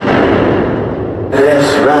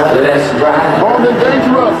Let's ride. Armed and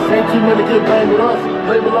dangerous. Ain't too many get banged with us.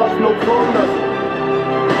 Label us, no calling us.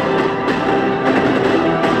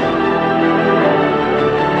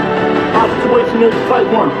 Our situation is a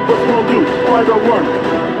tight one. What's gonna do? Why go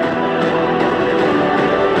run?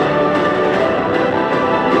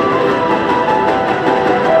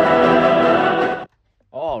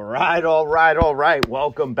 All right.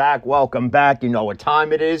 Welcome back. You know what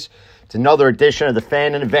time it is. It's another edition of the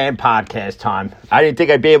Fan in the Van podcast time. I didn't think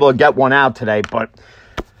I'd be able to get one out today, but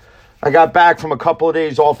I got back from a couple of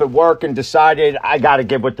days off at work and decided I got to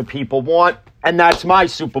give what the people want, and that's my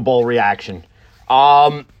Super Bowl reaction.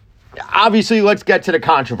 Obviously, let's get to the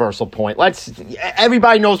controversial point.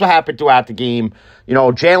 Everybody knows what happened throughout the game. You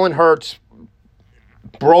know, Jalen Hurts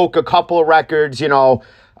broke a couple of records,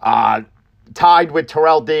 tied with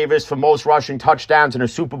Terrell Davis for most rushing touchdowns in a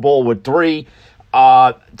Super Bowl with 3.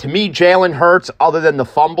 To me, Jalen Hurts, other than the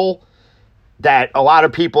fumble that a lot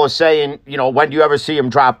of people are saying, when do you ever see him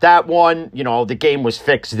drop that one? The game was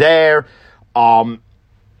fixed there. Other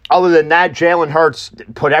than that, Jalen Hurts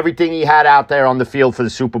put everything he had out there on the field for the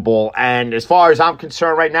Super Bowl. And as far as I'm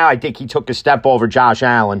concerned right now, I think he took a step over Josh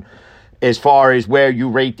Allen as far as where you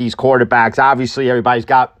rate these quarterbacks. Obviously, everybody's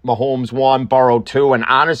got Mahomes 1, Burrow 2, and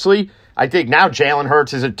honestly, I think now Jalen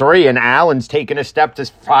Hurts is at 3 and Allen's taking a step to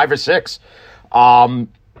 5 or 6.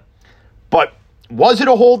 But was it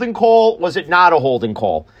a holding call? Was it not a holding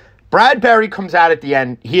call? Bradbury comes out at the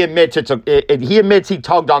end. He admits he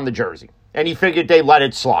tugged on the jersey, and he figured they let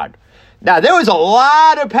it slide. Now, there was a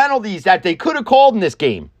lot of penalties that they could have called in this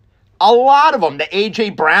game. A lot of them. The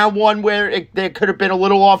A.J. Brown one where there could have been a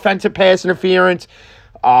little offensive pass interference.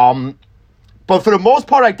 But for the most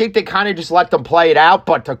part, I think they kind of just let them play it out.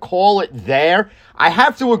 But to call it there, I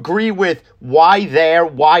have to agree with why there,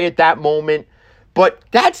 why at that moment. But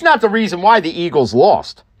that's not the reason why the Eagles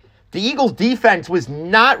lost. The Eagles' defense was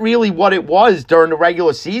not really what it was during the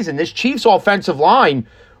regular season. This Chiefs' offensive line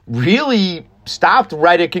really stopped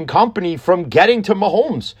Reddick and company from getting to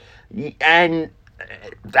Mahomes. And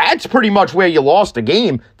that's pretty much where you lost the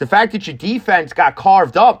game. The fact that your defense got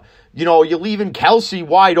carved up. You're leaving Kelsey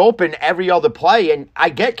wide open every other play. And I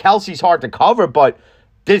get Kelsey's hard to cover, but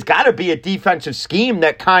there's got to be a defensive scheme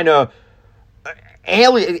that kind of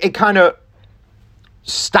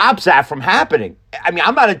stops that from happening. I mean,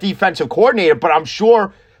 I'm not a defensive coordinator, but I'm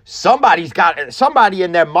sure somebody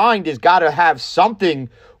in their mind has got to have something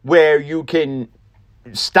where you can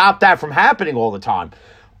stop that from happening all the time.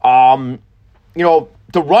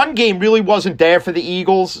 The run game really wasn't there for the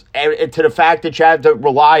Eagles, and to the fact that you had to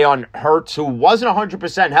rely on Hurts, who wasn't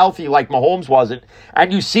 100% healthy like Mahomes wasn't.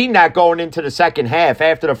 And you've seen that going into the second half,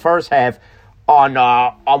 after the first half, on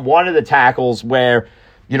one of the tackles where,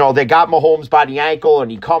 they got Mahomes by the ankle,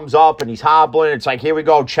 and he comes up, and he's hobbling. It's like, here we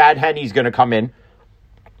go, Chad Henne's going to come in.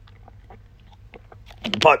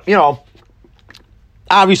 But,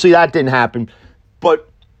 obviously that didn't happen. But,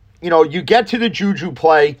 you get to the Juju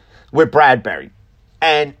play with Bradbury.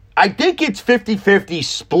 And I think it's 50-50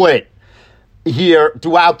 split here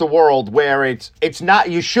throughout the world where it's not,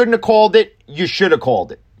 you shouldn't have called it, you should have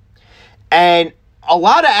called it. And a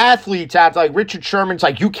lot of athletes out there, like Richard Sherman's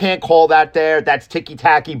like, you can't call that there, that's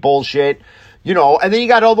ticky-tacky bullshit, and then you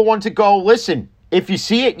got other ones that go, listen, if you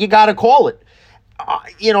see it, you got to call it.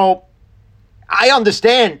 I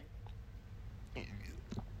understand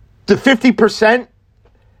the 50%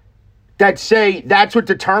 that say that's what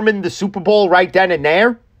determined the Super Bowl right then and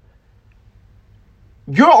there.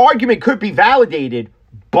 Your argument could be validated,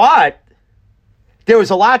 but there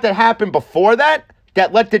was a lot that happened before that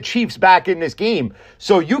let the Chiefs back in this game.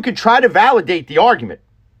 So you could try to validate the argument.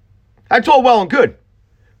 That's all well and good.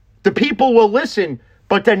 The people will listen,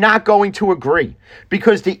 but they're not going to agree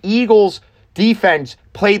because the Eagles' defense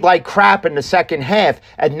played like crap in the second half,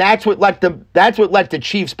 and that's what let the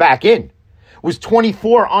Chiefs back in. Was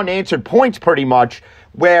 24 unanswered points pretty much,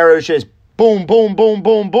 where it was just boom, boom, boom,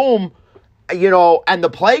 boom, boom, and the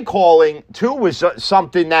play calling, too, was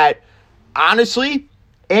something that, honestly,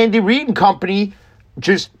 Andy Reid and company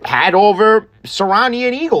just had over Sirianni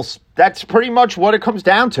and Eagles. That's pretty much what it comes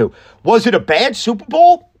down to. Was it a bad Super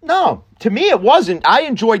Bowl? No. To me, it wasn't. I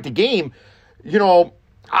enjoyed the game.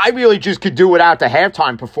 I really just could do without the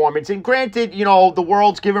halftime performance. And granted, the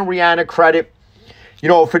world's giving Rihanna credit,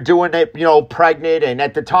 for doing it, pregnant. And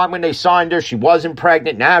at the time when they signed her, she wasn't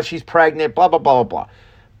pregnant. Now she's pregnant, blah, blah, blah, blah, blah.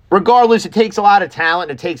 Regardless, it takes a lot of talent.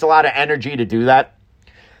 It takes a lot of energy to do that.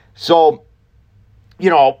 So,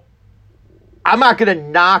 I'm not going to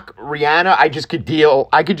knock Rihanna. I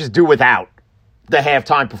could just do without the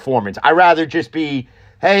halftime performance. I'd rather just be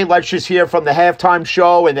hey, let's just hear from the halftime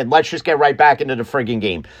show and then let's just get right back into the friggin'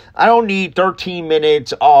 game. I don't need 13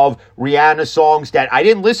 minutes of Rihanna songs that I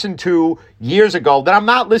didn't listen to years ago that I'm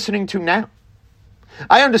not listening to now.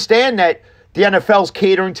 I understand that the NFL's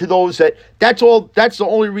catering to those that's the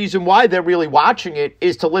only reason why they're really watching it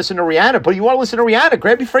is to listen to Rihanna. But you want to listen to Rihanna,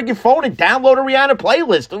 grab your friggin' phone and download a Rihanna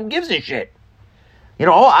playlist. Who gives a shit?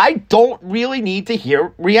 I don't really need to hear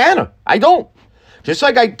Rihanna. I don't. Just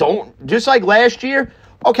like last year.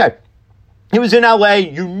 Okay, he was in LA.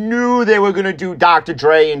 You knew they were going to do Dr.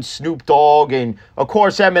 Dre and Snoop Dogg. And, of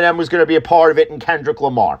course, Eminem was going to be a part of it and Kendrick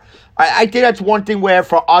Lamar. I think that's one thing where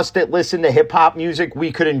for us that listen to hip-hop music,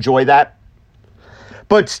 we could enjoy that.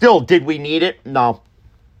 But still, did we need it? No.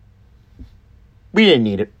 We didn't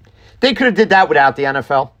need it. They could have did that without the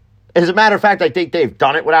NFL. As a matter of fact, I think they've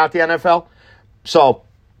done it without the NFL. So,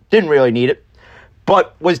 didn't really need it.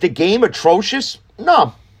 But was the game atrocious?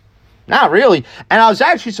 No. Not really. And I was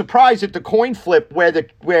actually surprised at the coin flip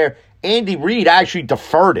where Andy Reid actually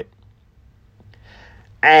deferred it.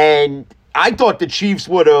 And I thought the Chiefs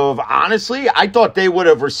would have, honestly, I thought they would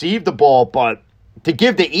have received the ball, but to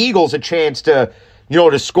give the Eagles a chance to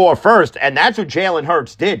score first, and that's what Jalen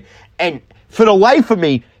Hurts did. And for the life of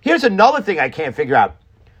me, here's another thing I can't figure out.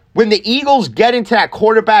 When the Eagles get into that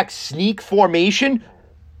quarterback sneak formation,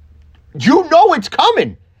 you know it's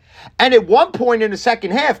coming. And at one point in the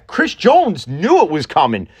second half, Chris Jones knew it was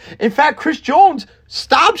coming. In fact, Chris Jones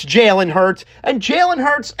stops Jalen Hurts, and Jalen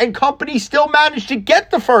Hurts and company still managed to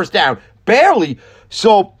get the first down. Barely.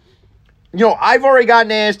 So, I've already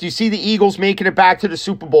gotten asked, you see the Eagles making it back to the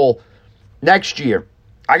Super Bowl next year.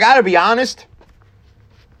 I got to be honest,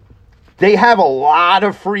 they have a lot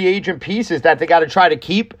of free agent pieces that they got to try to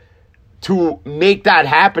keep to make that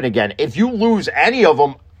happen again. If you lose any of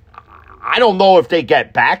them, I don't know if they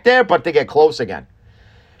get back there, but they get close again.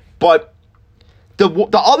 But the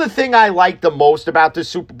other thing I like the most about the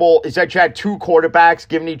Super Bowl is that you had two quarterbacks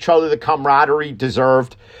giving each other the camaraderie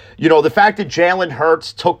deserved. The fact that Jalen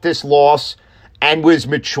Hurts took this loss and was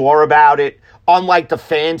mature about it, unlike the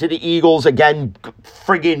fans of the Eagles, again,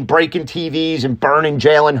 friggin' breaking TVs and burning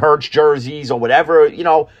Jalen Hurts jerseys or whatever,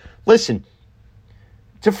 listen,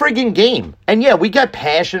 it's a friggin' game. And yeah, we get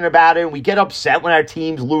passionate about it and we get upset when our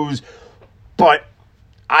teams lose. But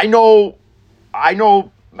I know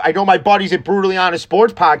my buddies at Brutally Honest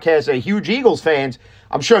Sports Podcast are huge Eagles fans.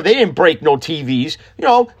 I'm sure they didn't break no TVs.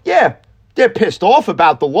 Yeah, they're pissed off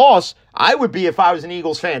about the loss. I would be if I was an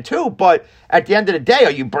Eagles fan too. But at the end of the day,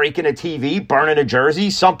 are you breaking a TV, burning a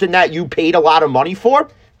jersey, something that you paid a lot of money for?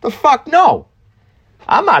 The fuck no.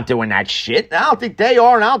 I'm not doing that shit. I don't think they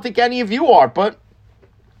are, and I don't think any of you are. But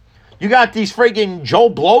you got these friggin' Joe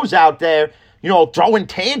Blows out there, throwing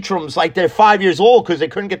tantrums like they're 5 years old because they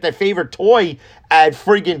couldn't get their favorite toy at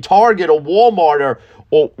friggin' Target or Walmart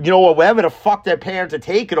or wherever the fuck their parents are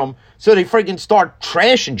taking them. So they friggin' start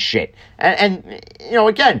trashing shit. And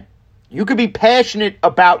again, you could be passionate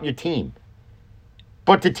about your team.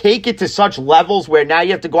 But to take it to such levels where now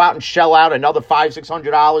you have to go out and shell out another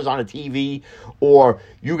 $500-$600 on a TV, or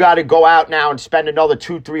you got to go out now and spend another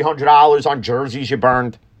 $200-$300 on jerseys you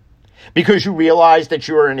burned because you realize that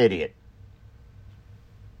you were an idiot.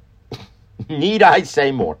 Need I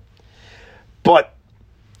say more? But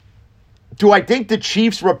do I think the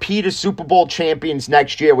Chiefs repeat as Super Bowl champions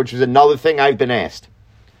next year, which is another thing I've been asked?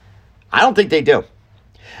 I don't think they do.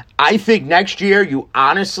 I think next year you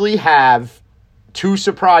honestly have two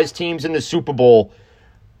surprise teams in the Super Bowl,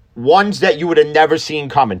 ones that you would have never seen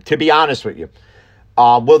coming, to be honest with you.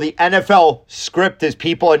 Will the NFL script, as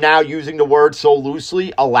people are now using the word so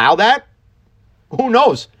loosely, allow that? Who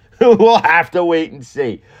knows? We'll have to wait and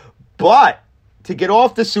see. But to get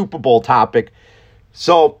off the Super Bowl topic,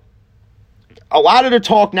 so a lot of the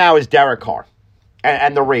talk now is Derek Carr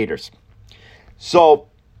and the Raiders. So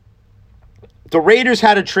the Raiders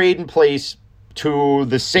had a trade in place to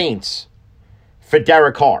the Saints for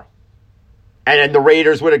Derek Carr. And then the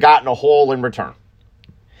Raiders would have gotten a haul in return.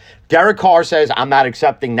 Derek Carr says, I'm not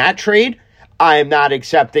accepting that trade. I am not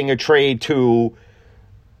accepting a trade to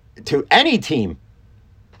any team.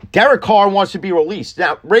 Derek Carr wants to be released.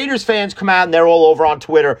 Now, Raiders fans come out and they're all over on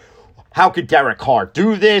Twitter. How could Derek Carr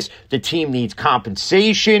do this? The team needs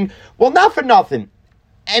compensation. Well, not for nothing.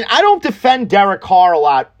 And I don't defend Derek Carr a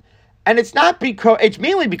lot. And it's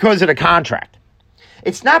mainly because of the contract.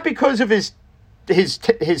 It's not because of his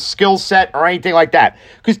skill set or anything like that.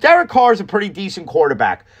 Because Derek Carr is a pretty decent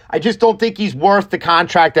quarterback. I just don't think he's worth the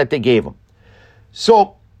contract that they gave him.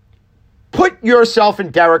 So, put yourself in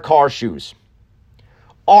Derek Carr's shoes.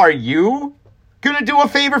 Are you going to do a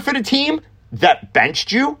favor for the team that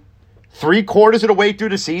benched you 3/4 of the way through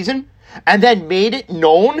the season? and then made it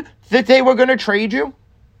known that they were going to trade you?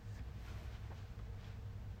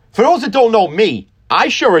 For those that don't know me, I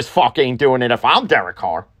sure as fuck ain't doing it if I'm Derek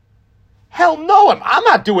Carr. Hell no, I'm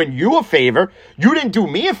not doing you a favor. You didn't do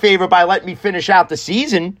me a favor by letting me finish out the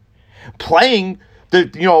season playing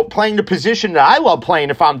the position that I love playing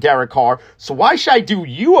if I'm Derek Carr. So why should I do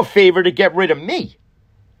you a favor to get rid of me?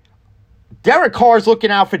 Derek Carr's looking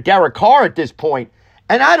out for Derek Carr at this point,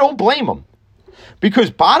 and I don't blame him. Because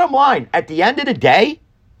bottom line, at the end of the day,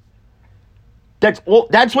 that's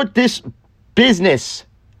what this business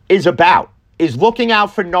is about, is looking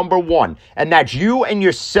out for number one. And that's you and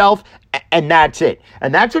yourself, and that's it.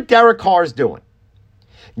 And that's what Derek Carr is doing.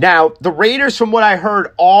 Now, the Raiders, from what I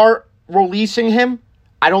heard, are releasing him.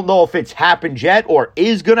 I don't know if it's happened yet or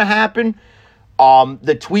is going to happen.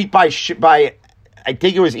 The tweet by I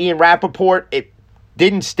think it was Ian Rappaport, it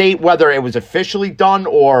didn't state whether it was officially done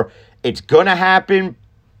or it's going to happen,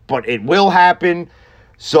 but it will happen.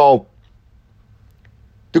 So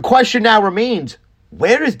the question now remains,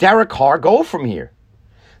 where does Derek Carr go from here?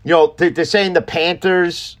 They're saying the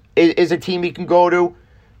Panthers is a team he can go to,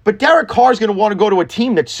 but Derek Carr is going to want to go to a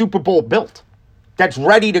team that's Super Bowl built, that's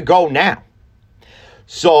ready to go now.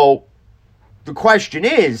 So the question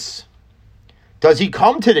is, does he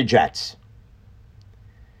come to the Jets?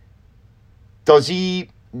 Does he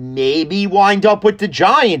maybe wind up with the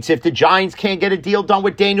Giants if the Giants can't get a deal done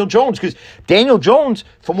with Daniel Jones? Because Daniel Jones,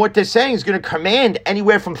 from what they're saying, is going to command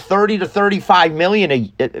anywhere from $30 to $35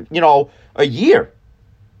 million a year.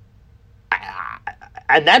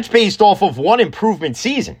 And that's based off of one improvement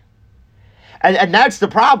season. And that's the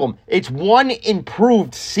problem. It's one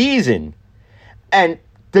improved season, and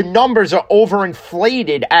the numbers are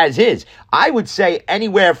overinflated as is. I would say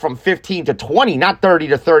anywhere from 15 to 20, not 30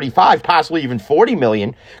 to 35, possibly even 40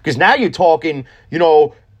 million. Because now you're talking,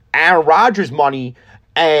 Aaron Rodgers money,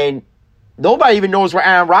 and nobody even knows where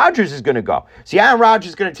Aaron Rodgers is going to go. See, Aaron Rodgers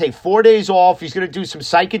is going to take 4 days off. He's going to do some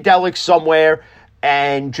psychedelics somewhere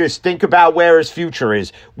and just think about where his future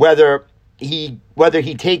is. Whether he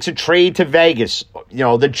takes a trade to Vegas.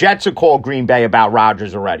 The Jets have called Green Bay about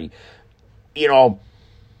Rodgers already.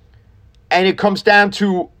 And it comes down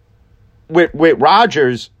to, with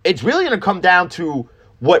Rodgers, it's really going to come down to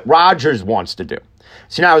what Rodgers wants to do.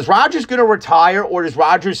 So now, is Rodgers going to retire, or does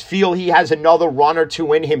Rodgers feel he has another run or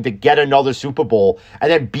two in him to get another Super Bowl and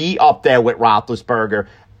then be up there with Roethlisberger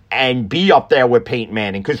and be up there with Peyton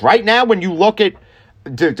Manning? Because right now, when you look at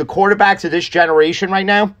the quarterbacks of this generation right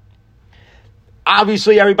now,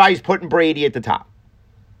 obviously everybody's putting Brady at the top.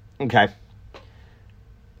 Okay?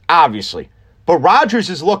 Obviously. But Rodgers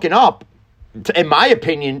is looking up, in my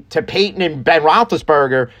opinion, to Peyton and Ben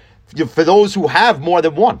Roethlisberger for those who have more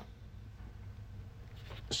than one.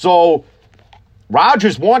 So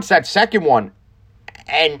Rodgers wants that second one.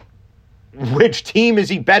 And which team is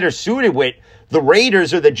he better suited with, the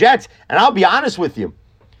Raiders or the Jets? And I'll be honest with you,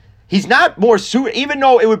 he's not more suited, even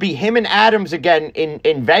though it would be him and Adams again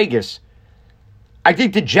in Vegas. I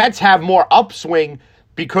think the Jets have more upswing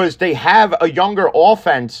because they have a younger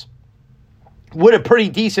offense with a pretty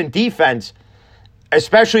decent defense,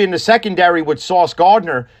 especially in the secondary with Sauce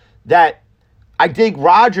Gardner, that I think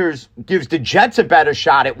Rodgers gives the Jets a better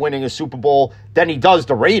shot at winning a Super Bowl than he does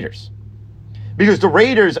the Raiders. Because the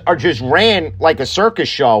Raiders are just ran like a circus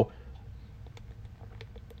show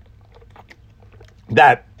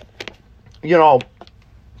that, who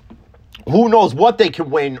knows what they can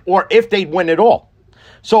win or if they'd win at all.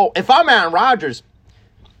 So if I'm Aaron Rodgers,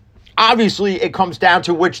 obviously it comes down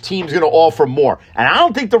to which team's going to offer more. And I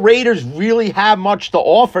don't think the Raiders really have much to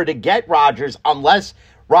offer to get Rodgers unless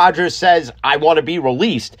Rodgers says, I want to be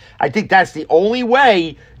released. I think that's the only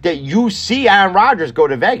way that you see Aaron Rodgers go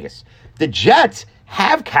to Vegas. The Jets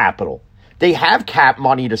have capital. They have cap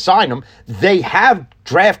money to sign him. They have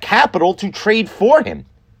draft capital to trade for him.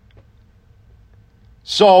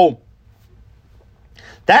 So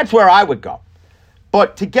that's where I would go.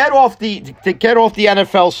 But to get off the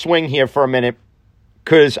NFL swing here for a minute,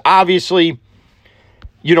 because obviously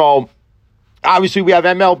we have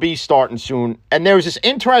MLB starting soon, and there was this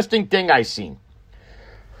interesting thing I seen.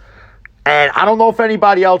 And I don't know if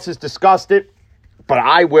anybody else has discussed it, but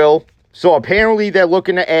I will. So apparently they're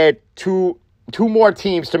looking to add two more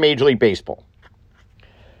teams to Major League Baseball.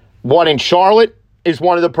 One in Charlotte is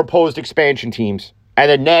one of the proposed expansion teams, and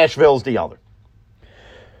then Nashville's the other.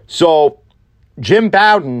 So Jim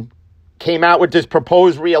Bowden came out with this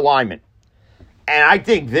proposed realignment. And I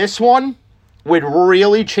think this one would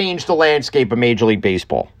really change the landscape of Major League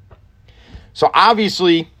Baseball. So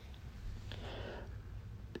obviously,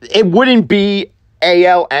 it wouldn't be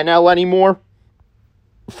AL, NL anymore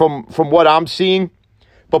from what I'm seeing.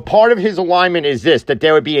 But part of his alignment is this, that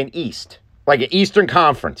there would be an East, like an Eastern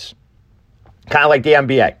Conference, kind of like the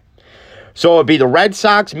NBA. So it would be the Red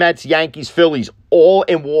Sox, Mets, Yankees, Phillies, all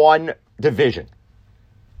in one division.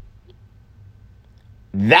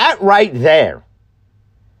 That right there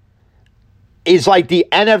is like the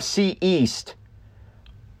NFC East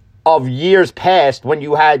of years past when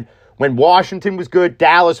Washington was good,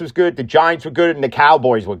 Dallas was good, the Giants were good, and the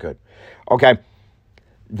Cowboys were good. Okay?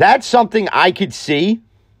 That's something I could see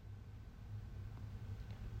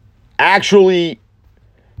actually,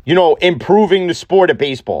 improving the sport of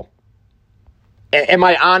baseball. In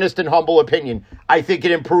my honest and humble opinion, I think it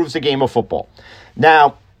improves the game of football.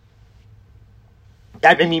 Now,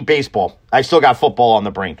 I mean baseball. I still got football on the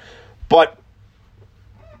brain. But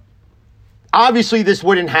obviously this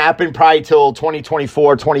wouldn't happen probably till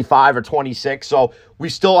 2024, 25, or 26. So we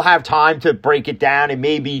still have time to break it down, and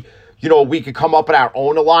maybe, we could come up with our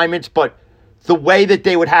own alignments. But the way that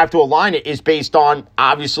they would have to align it is based on,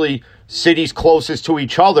 obviously, cities closest to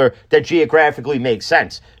each other that geographically make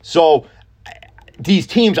sense. So these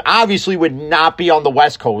teams obviously would not be on the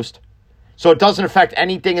West Coast. So it doesn't affect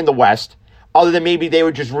anything in the West, other than maybe they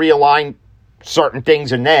would just realign certain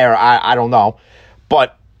things in there. I don't know.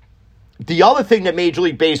 But the other thing that Major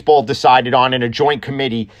League Baseball decided on in a joint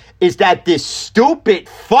committee is that this stupid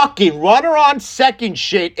fucking runner on second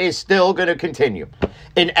shit is still going to continue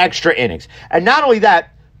in extra innings. And not only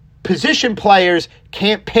that, position players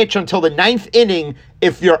can't pitch until the ninth inning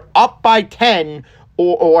if you're up by 10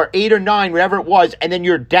 or 8 or 9, whatever it was, and then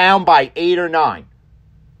you're down by 8 or 9.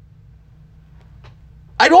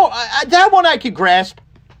 That one I could grasp.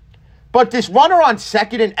 But this runner on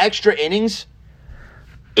second in extra innings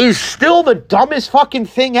is still the dumbest fucking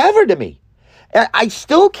thing ever to me. I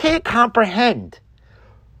still can't comprehend.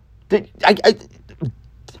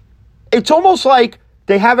 It's almost like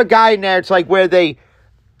they have a guy in there, it's like where they,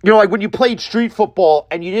 like when you played street football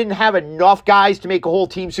and you didn't have enough guys to make a whole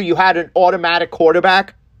team, so you had an automatic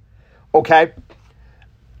quarterback. Okay?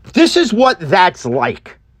 This is what that's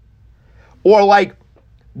like. Or like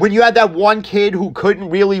when you had that one kid who couldn't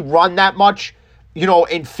really run that much, in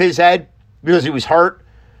phys ed because he was hurt.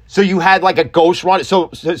 So you had like a ghost runner. So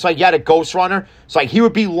it's like you had a ghost runner. It's like he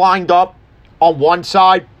would be lined up on one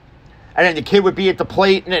side, and then the kid would be at the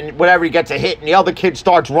plate, and then whatever, he gets a hit, and the other kid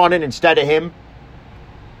starts running instead of him.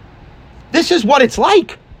 This is what it's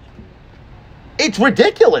like. It's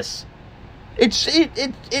ridiculous. It's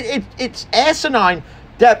asinine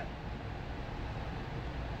that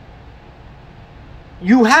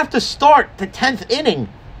you have to start the 10th inning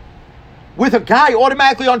with a guy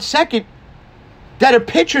automatically on second, that a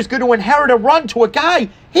pitcher's going to inherit a run to a guy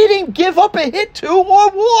he didn't give up a hit to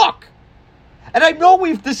or walk. And I know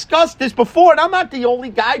we've discussed this before, and I'm not the only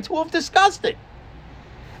guy to have discussed it.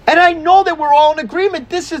 And I know that we're all in agreement.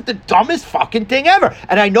 This is the dumbest fucking thing ever.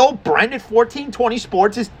 And I know Brent at 1420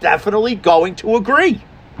 Sports is definitely going to agree.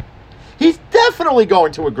 He's definitely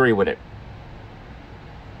going to agree with it.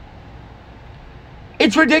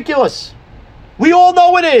 It's ridiculous. We all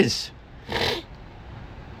know it is.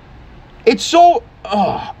 It's so...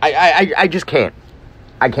 I just can't.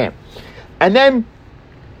 I can't. And then,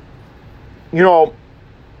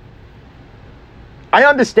 I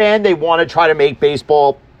understand they want to try to make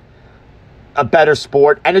baseball a better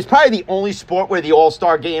sport. And it's probably the only sport where the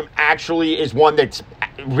All-Star game actually is one that's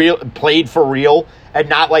played for real and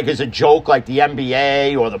not like as a joke like the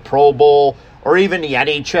NBA or the Pro Bowl or even the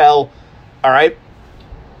NHL. All right?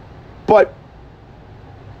 But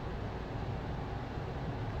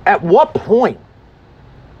at what point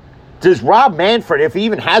does Rob Manfred, if he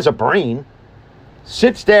even has a brain,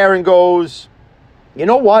 sits there and goes, you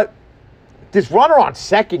know what? This runner on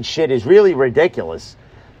second shit is really ridiculous.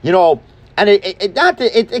 And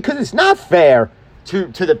because it's not fair to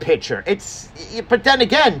the pitcher. But then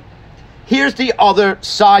again, here's the other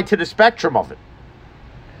side to the spectrum of it.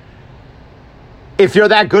 If you're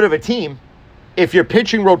that good of a team, if your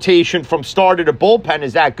pitching rotation from starter to bullpen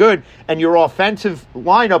is that good, and your offensive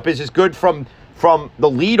lineup is as good from the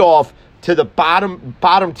leadoff to the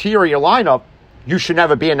bottom tier of your lineup, you should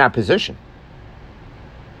never be in that position.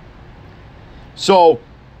 So,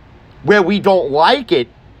 where we don't like it,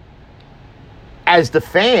 as the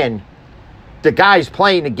fan, the guys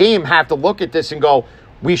playing the game have to look at this and go,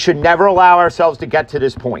 we should never allow ourselves to get to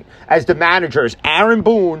this point. As the managers, Aaron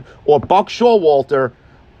Boone or Buck Showalter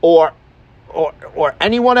or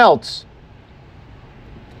anyone else,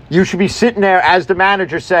 you should be sitting there as the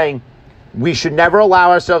manager saying, we should never allow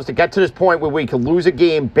ourselves to get to this point where we could lose a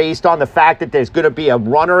game based on the fact that there's going to be a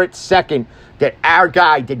runner at second that our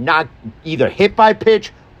guy did not either hit by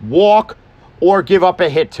pitch, walk, or give up a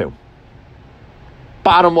hit to.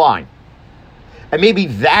 Bottom line. And maybe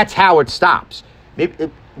that's how it stops.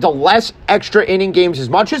 Maybe the less extra inning games, as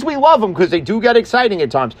much as we love them, because they do get exciting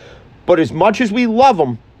at times, but as much as we love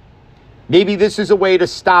them, maybe this is a way to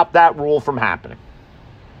stop that rule from happening.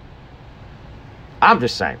 I'm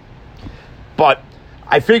just saying. But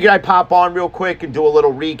I figured I'd pop on real quick and do a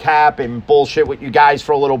little recap and bullshit with you guys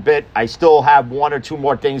for a little bit. I still have one or two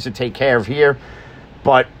more things to take care of here.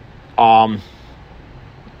 But,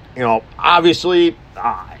 obviously,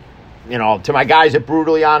 to my guys at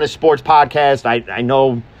Brutally Honest Sports Podcast, I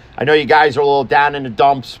know you guys are a little down in the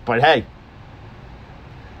dumps, but hey,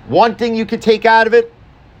 one thing you could take out of it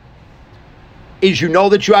is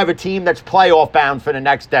that you have a team that's playoff bound for the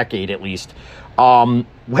next decade at least.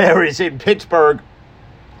 Whereas in Pittsburgh,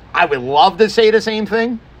 I would love to say the same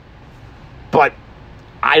thing, but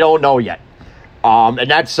I don't know yet. And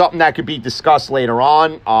that's something that could be discussed later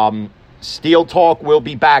on. Steel Talk will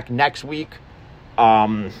be back next week.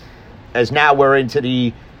 As now we're into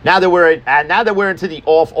the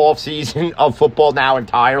off season of football now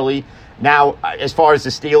entirely. Now, as far as the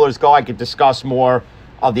Steelers go, I could discuss more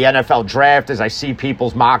of the NFL draft as I see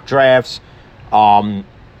people's mock drafts,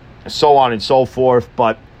 so on and so forth.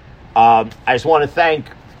 But I just want to thank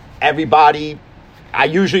everybody. I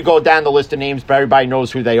usually go down the list of names, but everybody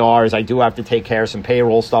knows who they are, as I do have to take care of some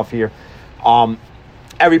payroll stuff here.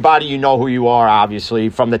 Everybody, you know who you are, obviously,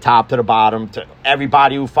 from the top to the bottom, to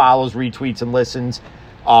everybody who follows, retweets, and listens,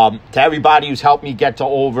 to everybody who's helped me get to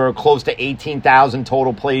over close to 18,000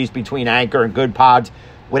 total plays between Anchor and Good Pods.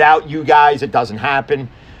 Without you guys, it doesn't happen.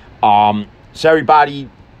 So everybody,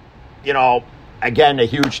 again, a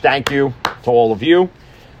huge thank you to all of you.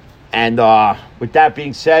 And with that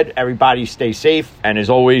being said, everybody stay safe. And as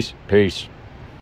always, peace.